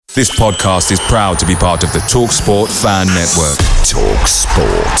This podcast is proud to be part of the TalkSport Fan Network.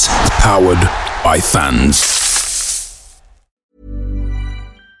 TalkSport. Powered by fans.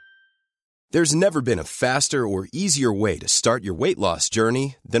 There's never been a faster or easier way to start your weight loss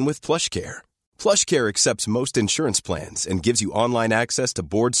journey than with PlushCare. PlushCare accepts most insurance plans and gives you online access to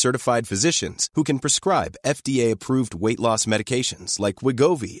board-certified physicians who can prescribe FDA-approved weight loss medications like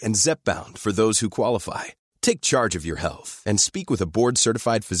Wegovy and Zepbound for those who qualify. Take charge of your health and speak with a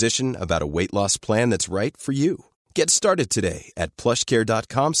board-certified physician about a weight loss plan that's right for you. Get started today at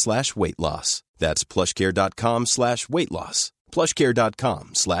plushcare.com/weight loss. That's plushcare.com/weight loss.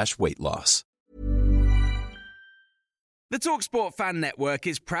 plushcare.com/weight loss. The TalkSport Fan Network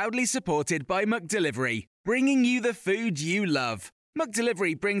is proudly supported by McDelivery, bringing you the food you love.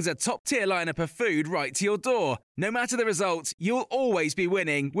 McDelivery brings a top-tier lineup of food right to your door. No matter the result, you'll always be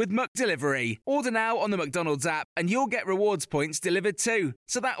winning with McDelivery. Order now on the McDonald's app and you'll get rewards points delivered too.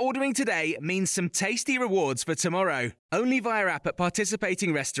 So that ordering today means some tasty rewards for tomorrow. Only via app at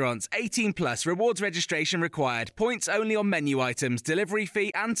participating restaurants. 18 plus. Rewards registration required. Points only on menu items. Delivery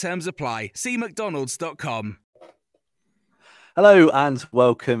fee and terms apply. See mcdonalds.com. Hello and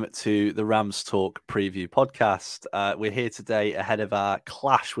welcome to the Rams Talk preview podcast. We're here today ahead of our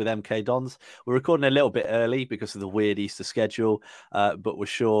clash with MK Dons. We're recording a little bit early because of the weird Easter schedule, but we're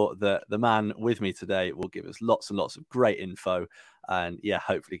sure that the man with me today will give us lots and lots of great info and,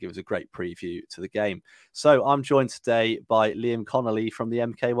 hopefully give us a great preview to the game. So I'm joined today by Liam Connolly from the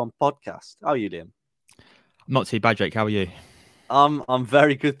MK1 podcast. How are you, Liam? Not too bad, Jake. How are you? I'm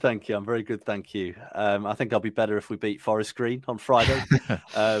very good, thank you. I think I'll be better if we beat Forest Green on Friday.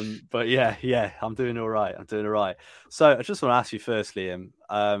 But I'm doing all right. So I just want to ask you first, Liam.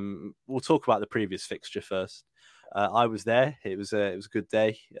 We'll talk about the previous fixture first. I was there. It was a good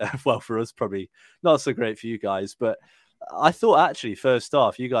day. Well, for us, probably not so great for you guys. But I thought actually first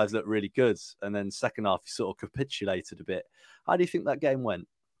half you guys looked really good, and then second half you sort of capitulated a bit. How do you think that game went?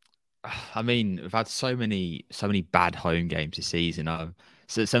 I mean, we've had so many bad home games this season.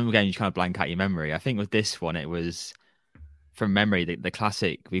 So some games you kind of blank out your memory. I think with this one, it was from memory the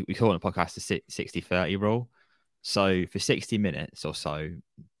classic. We call it on the podcast the 60-30 rule. So for 60 minutes or so,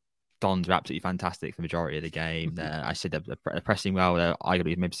 Dons were absolutely fantastic for the majority of the game. I said they're pressing well. They're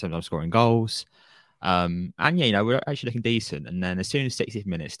arguably maybe sometimes scoring goals. We're actually looking decent. And then as soon as 60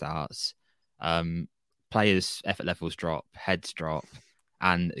 minutes starts, players' effort levels drop, heads drop.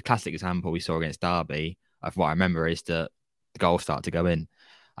 And a classic example we saw against Derby of what I remember is that the goals start to go in.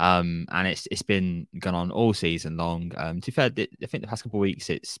 And it's been going on all season long. To be fair, I think the past couple of weeks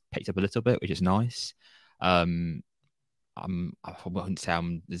it's picked up a little bit, which is nice. I wouldn't say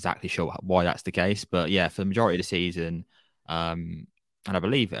I'm exactly sure why that's the case, but yeah, for the majority of the season, and I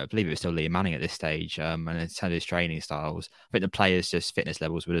believe it was still Liam Manning at this stage. And in terms of his training styles, I think the players' just fitness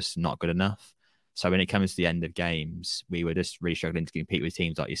levels were just not good enough. So when it comes to the end of games, we were just really struggling to compete with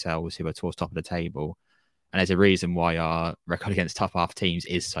teams like yourselves who are towards top of the table. And there's a reason why our record against top half teams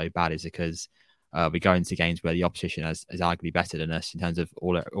is so bad is because we go into games where the opposition is arguably better than us in terms of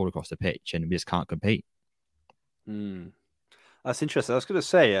all across the pitch, and we just can't compete. That's interesting. I was going to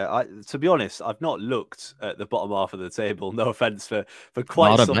say, to be honest, I've not looked at the bottom half of the table. No offense for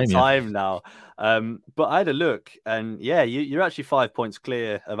quite some time now. But I had a look, and you're actually 5 points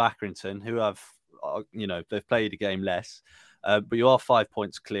clear of Accrington, who have, they've played a game less, but you are 5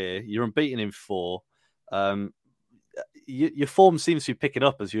 points clear. You're unbeaten in 4. Your form seems to be picking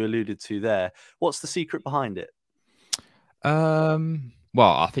up, as you alluded to there. What's the secret behind it?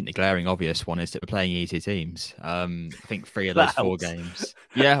 Well, I think the glaring obvious one is that we're playing easy teams. I think 3 of those 4 games.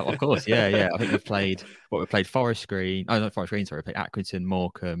 Yeah, of course. Yeah. I think we've played Forest Green. Oh, not Forest Green, sorry. We played Accrington,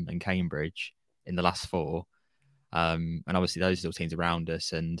 Morecambe and Cambridge in the last 4. And obviously those are all teams around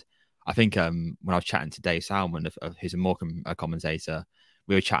us. And I think when I was chatting to Dave Salmon, who's a Morecambe commentator,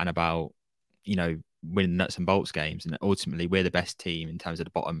 we were chatting about, winning nuts and bolts games. And ultimately we're the best team in terms of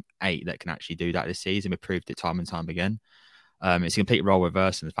the bottom 8 that can actually do that this season. We've proved it time and time again. It's a complete role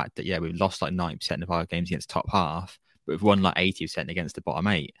reverse in the fact that, we've lost like 90% of our games against the top half, but we've won like 80% against the bottom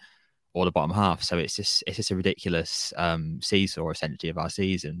 8 or the bottom half. So it's just a ridiculous seesaw essentially of our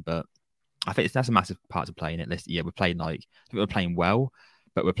season. But I think that's a massive part to play in it. We're playing well,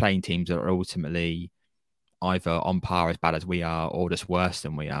 but we're playing teams that are ultimately either on par as bad as we are or just worse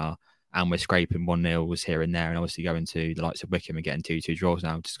than we are. And we're scraping 1-0s here and there, and obviously going to the likes of Wickham and getting 2-2 draws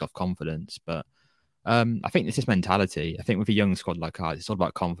now just got confidence. But I think it's just mentality. I think with a young squad like ours, it's all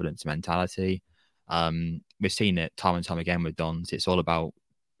about confidence and mentality. We've seen it time and time again with Dons. It's all about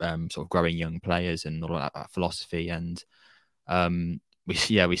sort of growing young players and all that philosophy. And we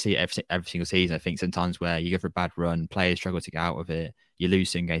see it every single season. I think sometimes where you go for a bad run, players struggle to get out of it. You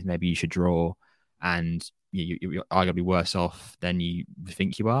lose some games, maybe you should draw, and you're arguably worse off than you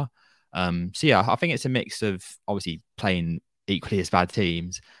think you are. So yeah, I think it's a mix of obviously playing equally as bad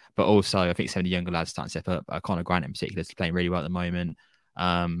teams, but also I think some of the younger lads starting to step up. Connor Grant in particular is playing really well at the moment.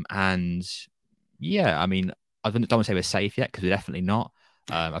 And yeah, I mean, I don't want to say we're safe yet because we're definitely not.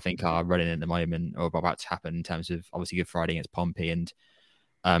 I think our running at the moment, or about to happen in terms of obviously Good Friday against Pompey and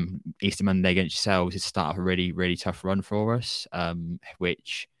Easter Monday against yourselves, is start of a really, really tough run for us.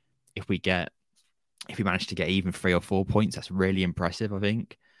 Which if we manage to get even 3 or 4 points, that's really impressive, I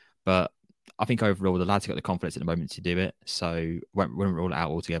think. But I think overall the lads have got the confidence at the moment to do it, so won't rule it out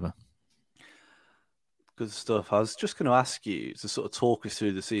altogether. Good stuff. I was just going to ask you to sort of talk us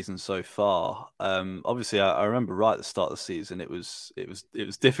through the season so far. Obviously, I remember right at the start of the season, it was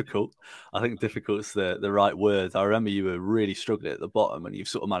difficult. I think difficult is the right word. I remember you were really struggling at the bottom, and you've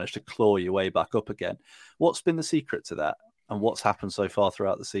sort of managed to claw your way back up again. What's been the secret to that, and what's happened so far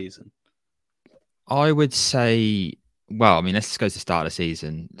throughout the season? I would say, well, I mean, let's just go to the start of the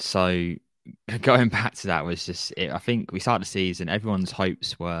season. So going back to that was just it. I think we started the season, everyone's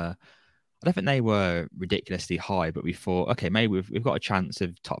hopes were, I don't think they were ridiculously high, but we thought, okay, maybe we've got a chance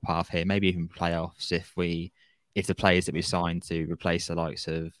of top half here, maybe even playoffs if the players that we signed to replace the likes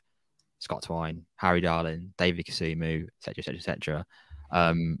of Scott Twine, Harry Darling, David Kasumu, etc.,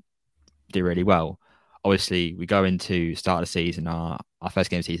 do really well. Obviously, we go into start of the season, our first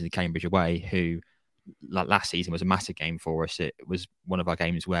game of the season, Cambridge away, who last season was a massive game for us. It was one of our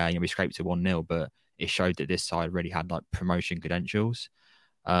games where we scraped to 1-0, but it showed that this side really had like promotion credentials.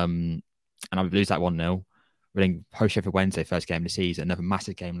 And I would lose that 1-0. We then host Sheffield Wednesday, first game of the season, another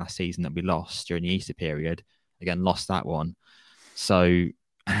massive game last season that we lost during the Easter period. Again, lost that one. So,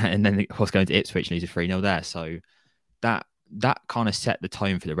 and then of course going to Ipswich and losing 3-0 there. So that kind of set the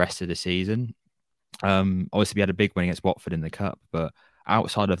tone for the rest of the season. Obviously we had a big win against Watford in the Cup, but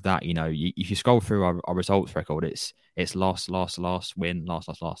outside of that, if you scroll through our results record, it's loss, win, loss.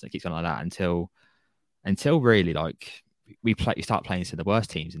 And it keeps going like that until really like you start playing to the worst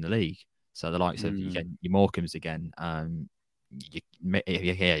teams in the league. So the likes of your Morecambes again. You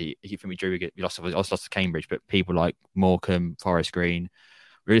think we drew, we lost to Cambridge, but people like Morecambe, Forest Green,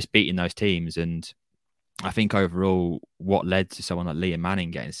 we're just beating those teams. And I think overall, what led to someone like Liam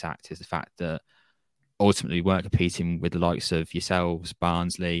Manning getting sacked is the fact that ultimately we weren't competing with the likes of yourselves,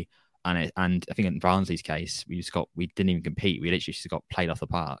 Barnsley, and I think in Barnsley's case, we didn't even compete. We literally just got played off the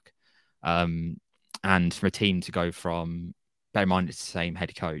park. And for a team to go from, bear in mind it's the same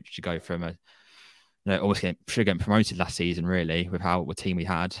head coach, to go from almost getting promoted last season, really, with what team we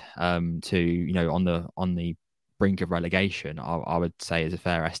had, to on the brink of relegation, I would say is a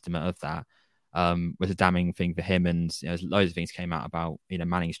fair estimate of that. Was a damning thing for him, and loads of things came out about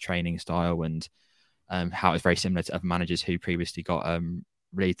Manning's training style and how it was very similar to other managers who previously got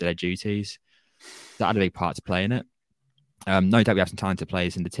relieved of their duties. That had a big part to play in it. No doubt we have some talented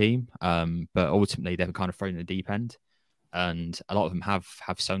players in the team, but ultimately they were kind of thrown in the deep end, and a lot of them have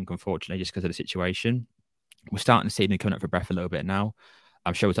sunk, unfortunately, just because of the situation. We're starting to see them coming up for breath a little bit now.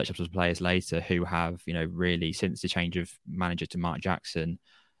 I'm sure we'll touch up some players later who have, really, since the change of manager to Mark Jackson,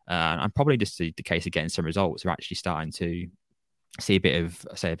 and probably just the case of getting some results, are actually starting to see a bit of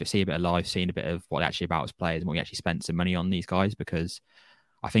life, seeing a bit of what they're actually about as players and what we actually spent some money on these guys. Because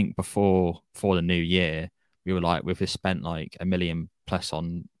I think before the new year, we were like, we've just spent like $1 million plus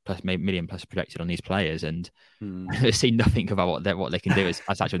projected on these players, and we've seen nothing about what they can do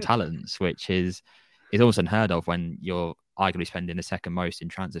as actual talents, which is almost unheard of when you're arguably spending the second most in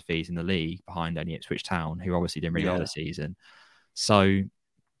transfer fees in the league, behind only Ipswich Town, who obviously didn't really well this season. So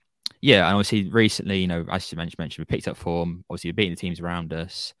yeah, and obviously recently, as you mentioned, we picked up form. Obviously, we're beating the teams around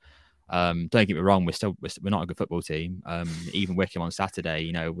us. Don't get me wrong, we're not a good football team. Even Wickham on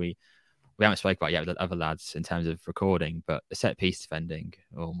Saturday, we haven't spoken about it yet with the other lads in terms of recording, but the set piece defending,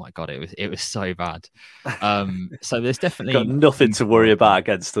 oh my god, it was so bad. So there's definitely got nothing to worry about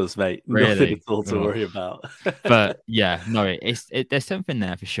against us, mate. Really? Nothing at all to worry about. But yeah, no, there's something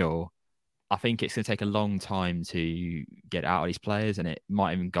there for sure. I think it's going to take a long time to get out of these players, and it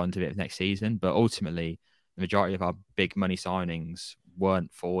might even go into it next season. But ultimately, the majority of our big money signings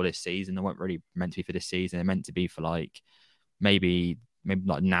weren't for this season. They weren't really meant to be for this season. They're meant to be for like maybe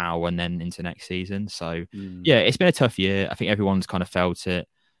like now and then into next season. So yeah, it's been a tough year. I think everyone's kind of felt it.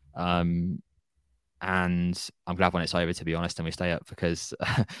 And I'm glad when it's over, to be honest, and we stay up, because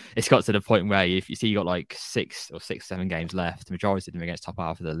it's got to the point where if you see you got like 7 games left, the majority of them against top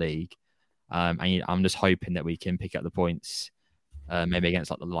half of the league. And I'm just hoping that we can pick up the points, maybe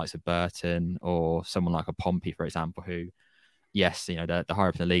against like the likes of Burton or someone like a Pompey, for example, who yes, they're higher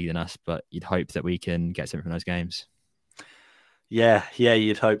up in the league than us, but you'd hope that we can get something from those games. Yeah,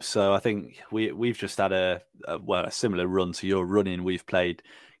 you'd hope so. I think we've just had a similar run to your running. We've played,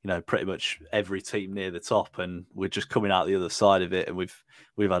 pretty much every team near the top, and we're just coming out the other side of it, and we've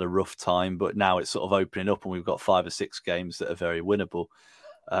had a rough time. But now it's sort of opening up, and we've got 5 or 6 games that are very winnable.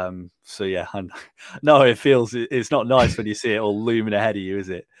 So yeah, no, it feels it's not nice when you see it all looming ahead of you, is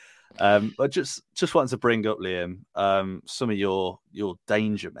it? But just wanted to bring up, Liam, some of your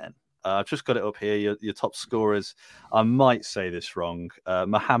danger men. I've just got it up here. Your top scorers. I might say this wrong.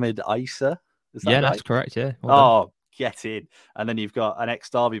 Mohamed Isa. Is that right? That's correct. Yeah. Well get in. And then you've got an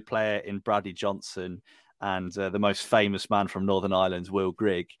ex-Derby player in Bradley Johnson and the most famous man from Northern Ireland, Will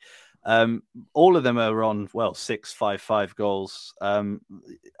Grigg. All of them are on 6-5-5 goals.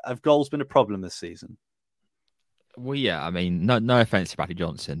 Have goals been a problem this season? Well, yeah. I mean, no offense to Bradley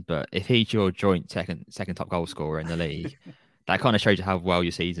Johnson, but if he's your joint second top goal scorer in the league, that kind of shows you how well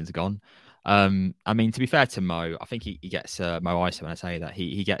your season's gone. I mean, to be fair to Mo, I think he gets Mo Isa when I say that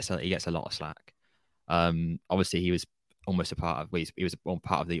he gets a lot of slack. Obviously, he was almost part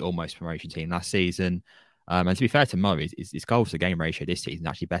of the almost promotion team last season. And to be fair to Mo, his goals to game ratio this season is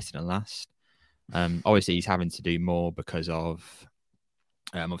actually better than last. Obviously, he's having to do more because of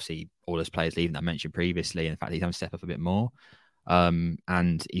obviously all those players leaving that I mentioned previously, and the fact that he's having to step up a bit more.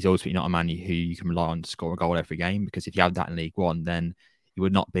 And he's ultimately not a man who you can rely on to score a goal every game, because if you have that in League One, then you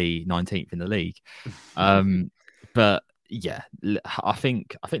would not be 19th in the league. But yeah, I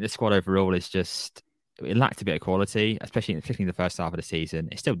think the squad overall is just, it lacked a bit of quality, particularly in the first half of the season.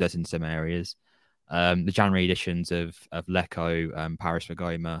 It still does in some areas. The January editions of Lecco, Paris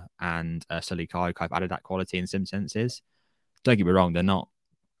Magoma, and Sully Kaiko have added that quality in some senses. Don't get me wrong, they're not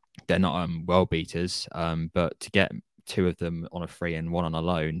world beaters, but to get 2 of them on a free and 1 on a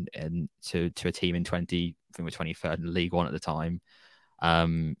loan, and to a team in 20, I think we're 23rd in League One at the time,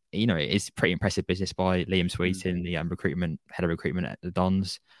 it is pretty impressive business by Liam Sweetin, the head of recruitment at the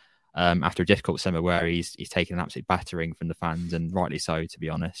Dons. After a difficult summer where he's taken an absolute battering from the fans, and rightly so, to be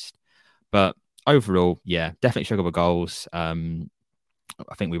honest. But overall, yeah, definitely struggled with goals.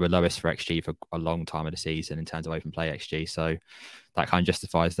 I think we were lowest for XG for a long time of the season in terms of open play XG, so that kind of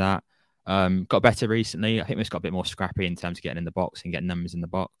justifies that. Got better recently. I think we've got a bit more scrappy in terms of getting in the box and getting numbers in the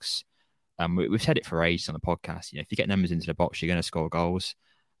box. We've said it for ages on the podcast. If you get numbers into the box, you're going to score goals.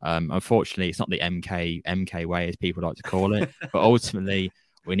 Unfortunately, it's not the MK way, as people like to call it. But ultimately,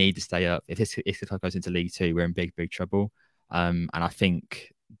 we need to stay up. If the club goes into League Two, we're in big trouble. And I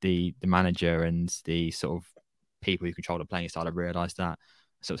think the manager and the sort of people who control the playing style have realised that.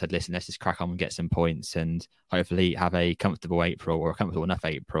 Sort of said, listen, let's just crack on and get some points, and hopefully have a comfortable April, or a comfortable enough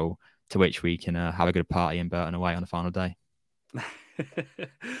April, to which we can have a good party in Burton away on the final day.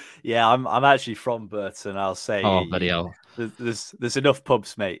 Yeah, I'm actually from Burton. I'll say. Oh, bloody hell! There's enough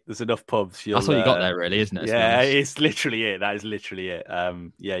pubs, mate. There's enough pubs. That's what you got there, really, isn't it? Yeah, it's literally it. That is literally it.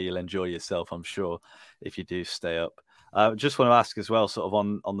 Yeah, you'll enjoy yourself, I'm sure, if you do stay up. Just want to ask as well, sort of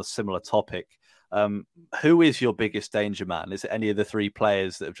on the similar topic. Who is your biggest danger man? Is it any of the 3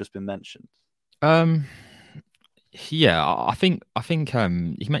 players that have just been mentioned? Yeah, I think you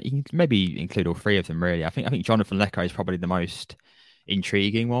can maybe include all 3 of them, really. I think Jonathan Lecco is probably the most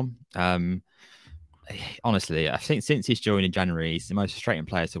intriguing one. Honestly, I think since he's joined in January, he's the most frustrating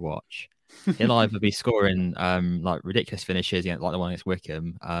player to watch. He'll either be scoring like ridiculous finishes, like the one against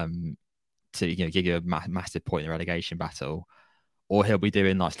Wickham, to give you a massive point in the relegation battle, or he'll be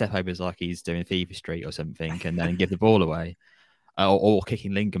doing like step overs like he's doing FIFA Street or something, and then give the ball away, or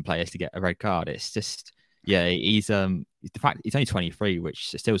kicking Lincoln players to get a red card. It's just, yeah, he's the fact he's only 23,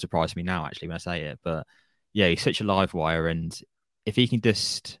 which still surprises me now, actually, when I say it. But yeah, he's such a live wire, and if he can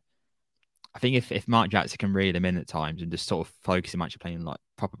just, I think if Mark Jackson can reel him in at times and just sort of focus him actually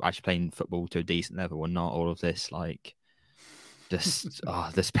playing football to a decent level, and not all of this like just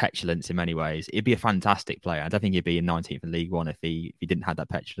this petulance in many ways, it'd be a fantastic player. I don't think he'd be in 19th in League One if he didn't have that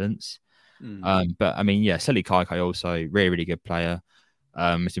petulance. But I mean, yeah, Sully Kaikai also really good player.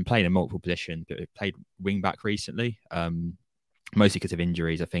 He's been playing in multiple positions, but he played wing back recently, mostly because of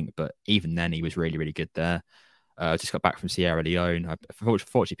injuries, I think. But even then, he was really good there. Just got back from Sierra Leone.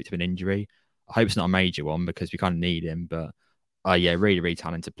 Fortunately, picked up an injury. I hope it's not a major one, because we kind of need him. But yeah, really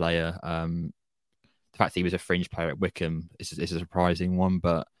talented player. The fact that he was a fringe player at Wickham is a surprising one.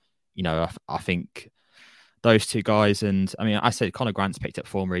 But I think those 2 guys, and I mean, I said Conor Grant's picked up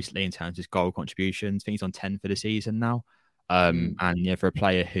form recently in terms of goal contributions. I think he's on 10 for the season now. And for a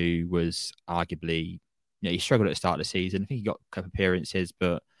player who was arguably, he struggled at the start of the season. I think he got a couple of appearances,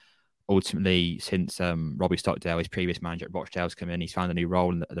 but ultimately, since Robbie Stockdale, his previous manager at Rochdale's come in, he's found a new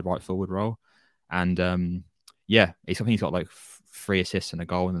role, the right forward role. And yeah, I think he's got like 3 assists and a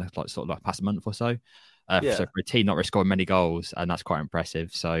goal in the sort of like past month or so. So for a team not really scoring many goals, and that's quite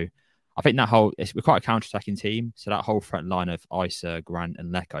impressive. So I think we're quite a counter-attacking team. So that whole front line of Isa, Grant,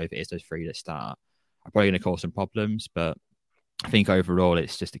 and Leko, if it is those 3 that start, are probably going to cause some problems. But I think overall,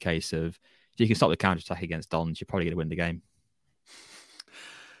 it's just a case of if you can stop the counter-attack against Dons, you're probably going to win the game.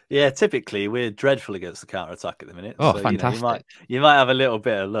 Yeah, typically we're dreadful against the counter attack at the minute. Oh, So fantastic! You might have a little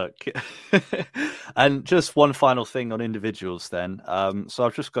bit of luck. And just one final thing on individuals, then. So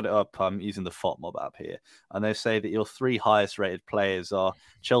I've just got it up. I'm using the FOTMob app here, and they say that your 3 highest rated players are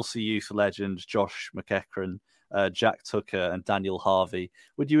Chelsea youth legend Josh McEachran, Jack Tucker, and Daniel Harvey.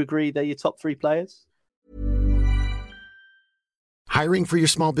 Would you agree they're your top 3 players? Hiring for your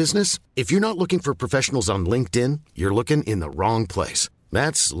small business? If you're not looking for professionals on LinkedIn, you're looking in the wrong place.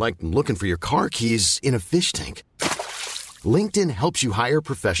 That's like looking for your car keys in a fish tank. LinkedIn helps you hire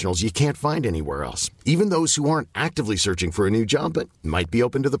professionals you can't find anywhere else, even those who aren't actively searching for a new job but might be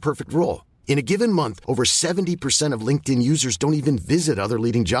open to the perfect role. In a given month, over 70% of LinkedIn users don't even visit other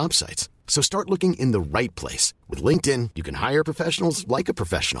leading job sites. So start looking in the right place. With LinkedIn, you can hire professionals like a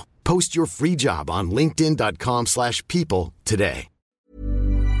professional. Post your free job on linkedin.com/people today.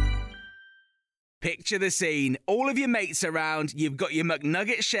 Picture the scene. All of your mates around, you've got your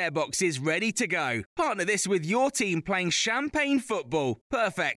McNugget share boxes ready to go. Partner this with your team playing champagne football.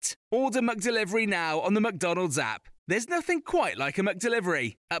 Perfect. Order McDelivery now on the McDonald's app. There's nothing quite like a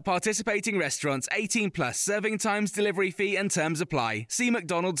McDelivery. At participating restaurants, 18 plus, serving times, delivery fee and terms apply. See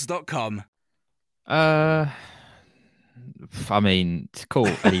mcdonalds.com. I mean, to call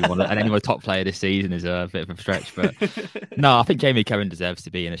anyone top player this season is a bit of a stretch, but no, I think Jamie Cohen deserves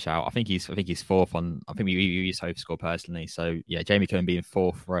to be in a shout. I think he's 4th on. I think we use SofaScore personally, so yeah, Jamie Cohen being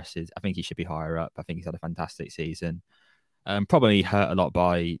 4th for us I think he should be higher up. I think he's had a fantastic season. Probably hurt a lot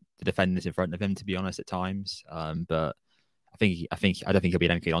by the defenders in front of him, to be honest, at times. But I don't think he'll be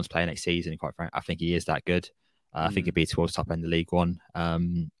an MK Dons player next season. Quite frankly, I think he is that good. I think he'll be towards top end of League One.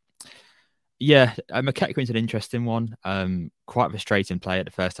 Yeah, McEachran's an interesting one. Quite a frustrating player at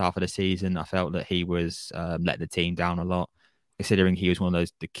the first half of the season. I felt that he was letting the team down a lot, considering he was one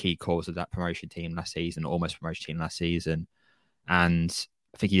of the key cores of that promotion team last season, almost promotion team last season. And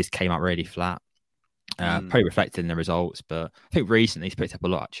I think he just came out really flat, probably reflected in the results. But I think recently he's picked up a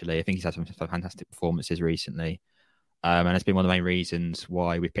lot, actually. I think he's had some fantastic performances recently. And it's been one of the main reasons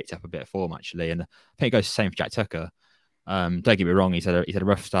why we picked up a bit of form, actually. And I think it goes the same for Jack Tucker. Don't get me wrong, he's had a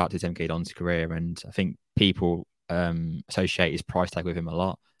rough start to his MK Dons career, and I think people associate his price tag with him a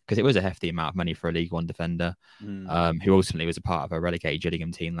lot because it was a hefty amount of money for a League One defender who ultimately was a part of a relegated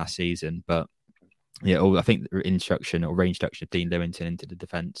Gillingham team last season. But yeah, I think the reintroduction of Dean Lewington into the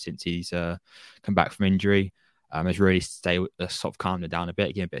defence since he's come back from injury has really sort of calmed it down a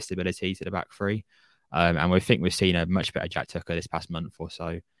bit, given a bit of stability to the back 3. And we think we've seen a much better Jack Tucker this past month or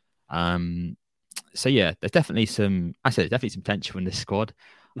so. So yeah, there's definitely some potential in this squad.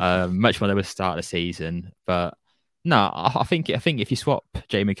 Much more than the start of the season, but no, I think if you swap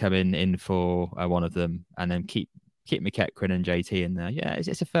Jamie Cohen in for one of them and then keep McEachran and JT in there, yeah, I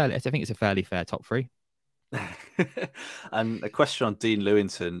think it's a fairly fair top 3. And a question on Dean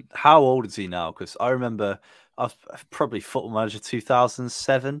Lewington: how old is he now? Because I remember I was probably Football Manager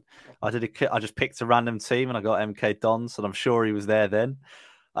 2007. I just picked a random team and I got MK Dons, and I'm sure he was there then.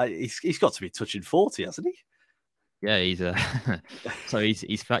 He's got to be touching 40, hasn't he? Yeah, he's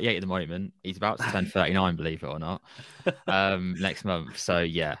he's 38 at the moment. He's about to turn 39, believe it or not, next month. So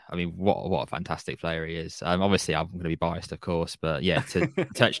yeah, I mean, what a fantastic player he is. Obviously, I'm going to be biased, of course, but yeah, to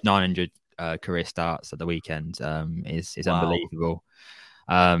touch 900 career starts at the weekend is unbelievable.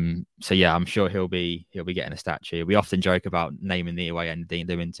 So yeah, I'm sure he'll be getting a statue. We often joke about naming the away end Dean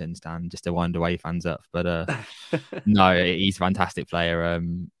Lewington stand just to wind away fans up, but no, he's a fantastic player,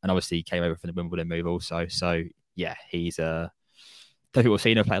 and obviously he came over from the Wimbledon move also. So yeah, he's don't think we'll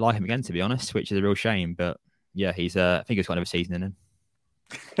see a player like him again, to be honest, which is a real shame. But yeah, I think he's got another season in him.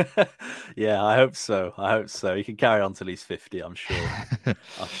 Yeah, I hope so. He can carry on till he's 50, I'm sure.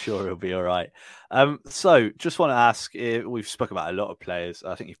 I'm sure he'll be all right. So just want to ask, we've spoken about a lot of players.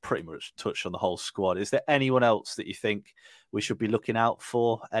 I think you've pretty much touched on the whole squad. Is there anyone else that you think we should be looking out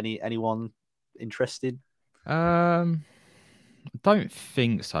for? Anyone interested? I don't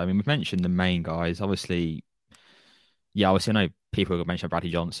think so. I mean, we've mentioned the main guys. Obviously, I know people have mentioned Bradley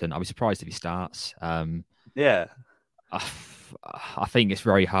Johnson. I'll be surprised if he starts. Yeah. I think it's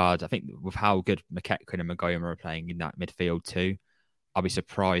very hard. I think with how good McEachran and Magoyama are playing in that midfield too, I'll be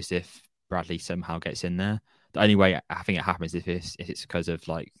surprised if Bradley somehow gets in there. The only way I think it happens if it's because of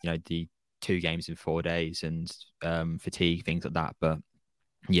the 2 games in 4 days and fatigue, things like that. But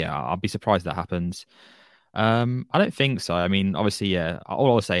yeah, I'll be surprised that happens. I don't think so. I mean, obviously, yeah.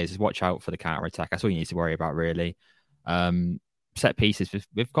 All I'll say is watch out for the counter attack. That's all you need to worry about, really. Set pieces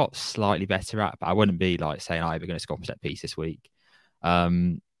we've got slightly better at, but I wouldn't be like saying, "Oh, we're going to score from set piece this week."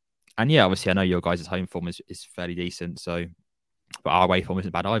 And yeah, obviously, I know your guys' home form is fairly decent, so but our away form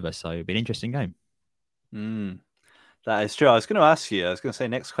isn't bad either. So it'll be an interesting game. That is true. I was going to ask you. I was going to say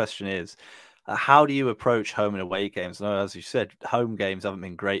next question is. How do you approach home and away games? I know, as you said, home games haven't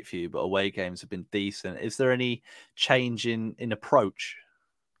been great for you, but away games have been decent. Is there any change in approach?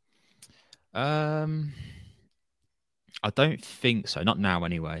 I don't think so. Not now,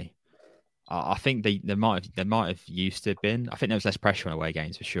 anyway. I think they might have used to have been. I think there was less pressure on away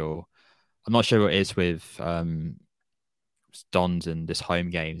games for sure. I'm not sure what it is with Dons and this home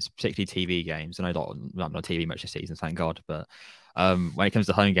games, particularly TV games. I know not on TV much this season, thank God, but when it comes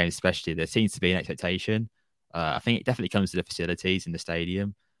to home games, especially, there seems to be an expectation. I think it definitely comes to the facilities in the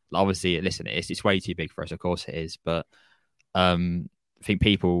stadium. Obviously, listen, it's way too big for us, of course it is, but I think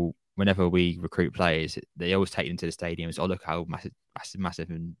people, whenever we recruit players, they always take them to the stadium and say, "Oh, look how massive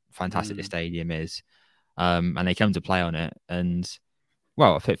and fantastic the stadium is," and they come to play on it. And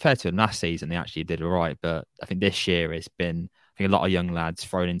well, fair to them, last season they actually did all right, but I think this year it's been, I think, a lot of young lads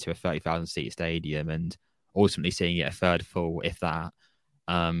thrown into a 30,000 seat stadium and ultimately seeing it a third full, if that.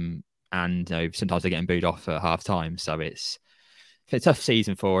 And sometimes they're getting booed off at half time, so it's a tough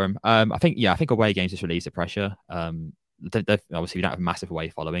season for them. I think away games just release the pressure. Obviously, we don't have a massive away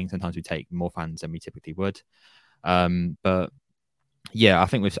following. Sometimes we take more fans than we typically would. But yeah, I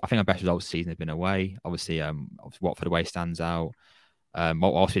think our best results this season have been away. Obviously, Watford away stands out.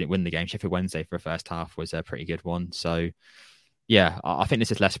 Whilst we didn't win the game, Sheffield Wednesday for the first half was a pretty good one. So yeah, I think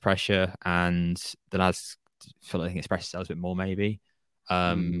this is less pressure, and the lads feel like they can express themselves a bit more, maybe.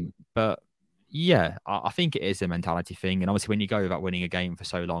 But yeah, I think it is a mentality thing. And obviously, when you go without winning a game for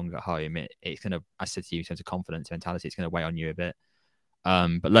so long at home, it's going to, I said to you, in terms of confidence, mentality, it's going to weigh on you a bit.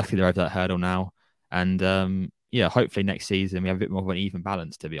 But luckily, they're over that hurdle now. And yeah, hopefully next season we have a bit more of an even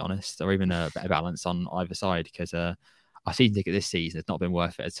balance, to be honest, or even a better balance on either side. Because our season ticket this season has not been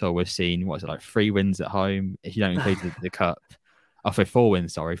worth it at all. We've seen, 3 wins at home, if you don't include the cup. Oh, for 4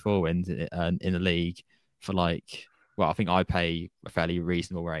 wins in the league for I think I pay a fairly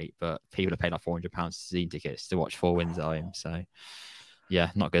reasonable rate, but people have paid like £400 season tickets to watch 4 wins at home. So,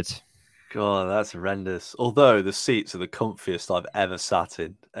 yeah, not good. God, that's horrendous. Although the seats are the comfiest I've ever sat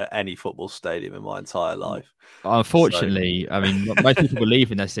in at any football stadium in my entire life. Unfortunately, I mean, most people will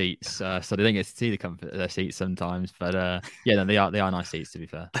leave in their seats, so they don't get to see the comfort of their seats sometimes. But yeah, no, they are nice seats, to be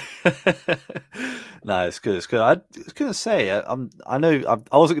fair. No, it's good. It's good. I was going to say, I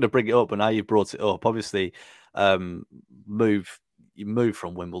wasn't going to bring it up, but now you brought it up. Obviously, you moved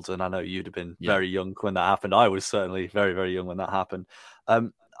from Wimbledon. I know you'd have been very young when that happened. I was certainly very, very young when that happened.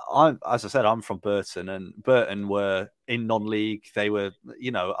 As I said, I'm from Burton, and Burton were in non-league. They were,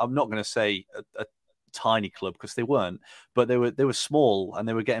 I'm not going to say a tiny club because they weren't, but they were small, and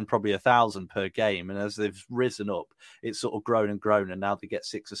they were getting probably 1,000 per game. And as they've risen up, it's sort of grown and grown, and now they get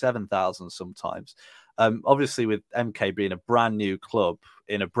 6,000 or 7,000 sometimes. Obviously, with MK being a brand new club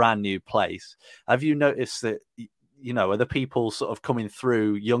in a brand new place, have you noticed that? Are the people sort of coming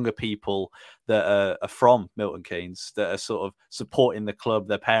through, younger people that are from Milton Keynes, that are sort of supporting the club?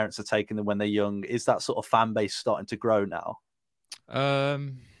 Their parents are taking them when they're young. Is that sort of fan base starting to grow now?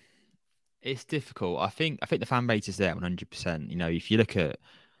 It's difficult. I think the fan base is there 100%. If you look at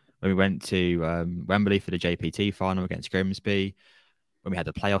when we went to Wembley for the JPT final against Grimsby, when we had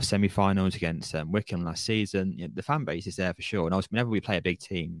the playoff semi-finals against Wycombe last season, the fan base is there for sure. And also, whenever we play a big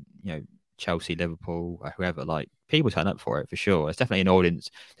team, Chelsea, Liverpool, whoever, people turn up for it for sure. It's definitely an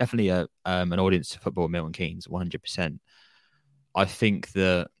audience, an audience to football at Milton Keynes, 100%. I think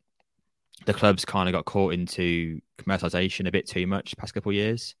that the club's kind of got caught into commercialisation a bit too much the past couple of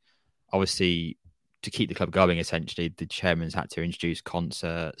years. Obviously, to keep the club going, essentially, the chairman's had to introduce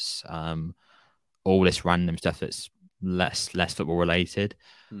concerts, all this random stuff that's less football related.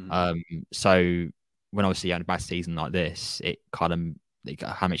 So when obviously you had a bad season like this, it kind of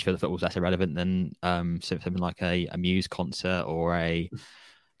how much feel the football's less irrelevant than something like a Muse concert or a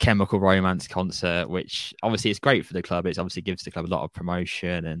Chemical Romance concert, which obviously is great for the club. It obviously gives the club a lot of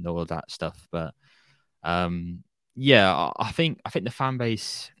promotion and all of that stuff. But yeah, I think the fan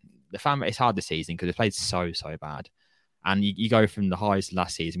base it's hard this season because we played so bad. And you go from the highs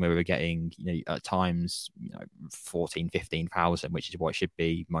last season where we were getting, at times, 14, 15,000, which is what it should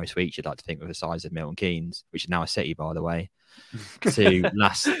be most weeks. You'd like to think with the size of Milton Keynes, which is now a city, by the way, to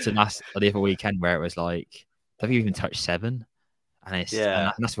last the other weekend where it was like, have you even touched 7? And it's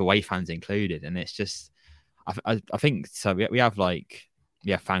and that's for away fans included. And it's just, I think so. We have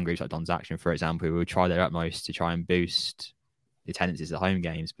fan groups like Don's Action, for example, who will try their utmost to try and boost the attendances at home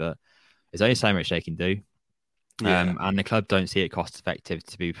games, but there's only so much they can do. And the club don't see it cost effective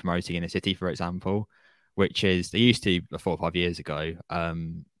to be promoting in the city, for example, which is they used to 4 or 5 years ago,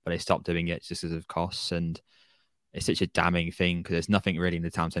 but they stopped doing it just because of costs. And it's such a damning thing because there's nothing really in the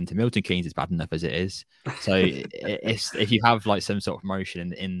town centre. Milton Keynes is bad enough as it is. So if you have like some sort of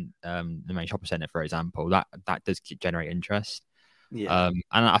promotion in the main shopping centre, for example, that does generate interest. And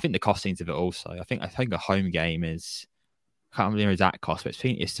I think the costings of it also. I think a home game is, I can't remember the exact cost, but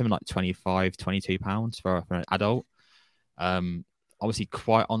it's something like £22 for an adult. Obviously,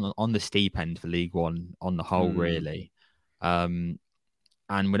 quite on the steep end for League One on the whole, really.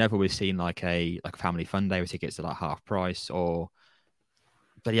 And whenever we've seen like a family fun day with tickets at like half price,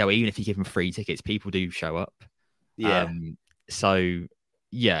 but even if you give them free tickets, people do show up. So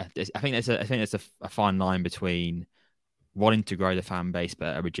yeah, I think there's a fine line between wanting to grow the fan base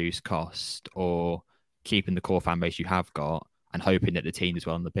but at a reduced cost, or keeping the core fan base you have got and hoping that the team is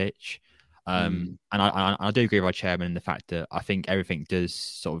well on the pitch. And I do agree with our chairman in the fact that I think everything does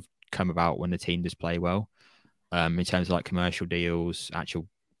sort of come about when the team does play well, in terms of like commercial deals, actual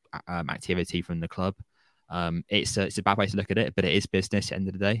activity from the club. It's a bad way to look at it, but it is business at the end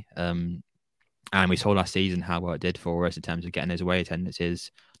of the day. And we saw last season how well it did for us in terms of getting those away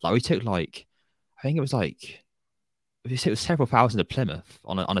attendances. Like we took I think it was several thousand to Plymouth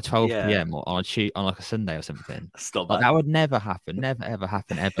on a 12 p.m. or on like a Sunday or something. That would never happen, never ever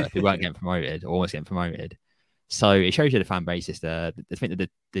happen ever if we weren't getting promoted or almost getting promoted. So it shows you the fan base is there. I think that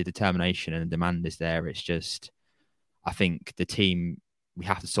the determination and the demand is there. It's just, I think we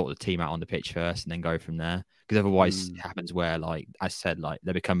have to sort the team out on the pitch first and then go from there. Because otherwise it happens where, like I said, like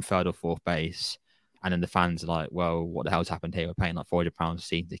they become third or fourth base, and then the fans are like, well, what the hell's happened here? We're paying like £400 a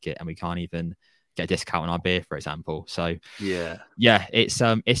season ticket and we can't even get a discount on our beer, for example. So it's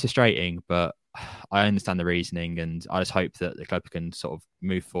frustrating, but I understand the reasoning, and I just hope that the club can sort of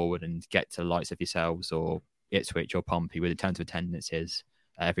move forward and get to the likes of yourselves or Ipswich or Pompey with the terms of attendances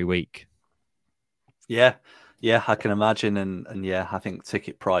every week. Yeah, I can imagine, and I think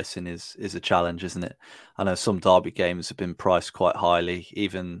ticket pricing is a challenge, isn't it? I know some derby games have been priced quite highly.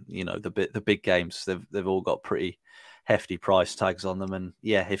 Even the big games, they've all got pretty hefty price tags on them. And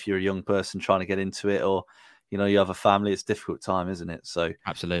if you're a young person trying to get into it, or you have a family, it's a difficult time, isn't it? So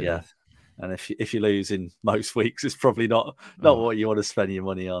absolutely, yeah. And if you lose in most weeks, it's probably not what you want to spend your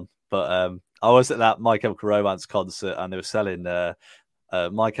money on. But I was at that My Chemical Romance concert, and they were selling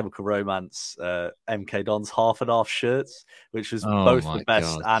My Chemical Romance MK Dons half and half shirts, which was both the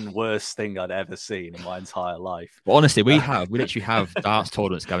best and worst thing I'd ever seen in my entire life. Well, honestly, we literally have darts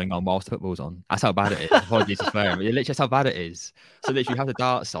tournaments going on whilst the football's on. That's how bad it is. Apologies to swearing, but literally that's how bad it is. So literally, you have the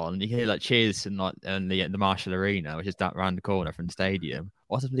darts on, you hear like cheers and like the Marshall Arena, which is that round the corner from the stadium.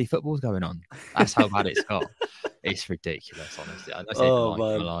 What's the bloody football's going on? That's how bad it's got. It's ridiculous, honestly. I say it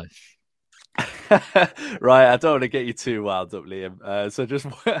my life. Right, I don't want to get you too wound up, Liam. So just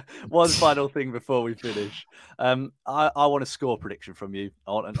one final thing before we finish. I want a score prediction from you.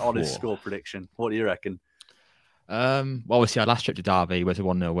 I want an honest score prediction. What do you reckon? Well, obviously, our last trip to Derby was a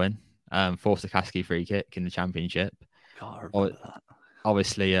 1-0 win. Forced a Kasky free kick in the Championship. God, I remember that.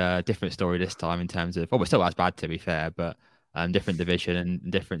 Obviously, a different story this time in terms of, we're still as bad to be fair, but different division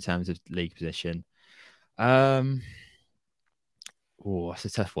and different terms of league position. That's a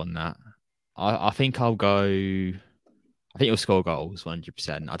tough one, that. I think I'll go. I think you'll score goals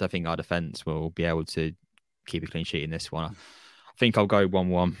 100%. I don't think our defence will be able to keep a clean sheet in this one. I think I'll go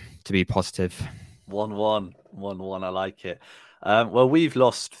 1-1 to be positive. 1-1. I like it. Well, we've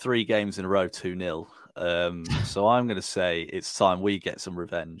lost 3 games in a row 2-0. So I'm going to say it's time we get some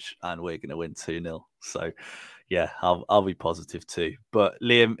revenge, and we're going to win 2-0. So yeah, I'll be positive too. But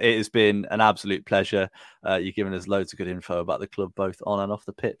Liam, it has been an absolute pleasure. You've given us loads of good info about the club, both on and off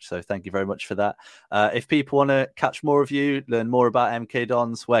the pitch. So thank you very much for that. If people want to catch more of you, learn more about MK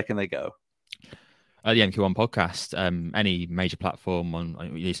Dons, where can they go? The MK1 podcast, any major platform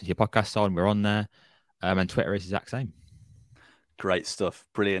on you listen to your podcast on, we're on there. And Twitter is the exact same. Great stuff.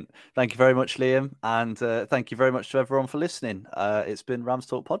 Brilliant. Thank you very much, Liam. And thank you very much to everyone for listening. It's been Rams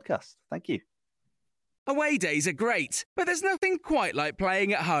Talk Podcast. Thank you. Away days are great, but there's nothing quite like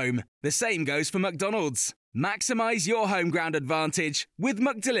playing at home. The same goes for McDonald's. Maximise your home ground advantage with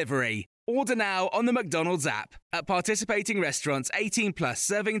McDelivery. Order now on the McDonald's app. At participating restaurants, 18 plus,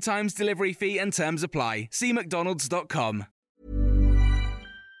 serving times, delivery fee and terms apply. See mcdonalds.com.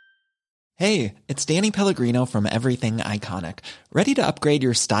 Hey, it's Danny Pellegrino from Everything Iconic. Ready to upgrade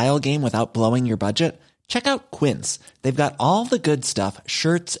your style game without blowing your budget? Check out Quince. They've got all the good stuff,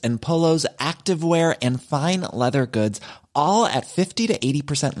 shirts and polos, activewear, and fine leather goods, all at 50 to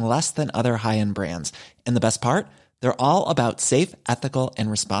 80% less than other high-end brands. And the best part? They're all about safe, ethical,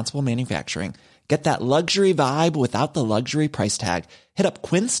 and responsible manufacturing. Get that luxury vibe without the luxury price tag. Hit up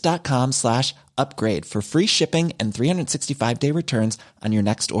quince.com/upgrade for free shipping and 365-day returns on your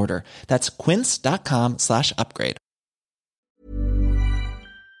next order. That's quince.com/upgrade.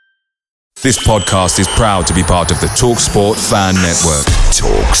 This podcast is proud to be part of the TalkSport Fan Network.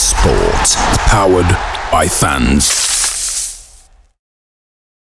 TalkSport. Powered by fans.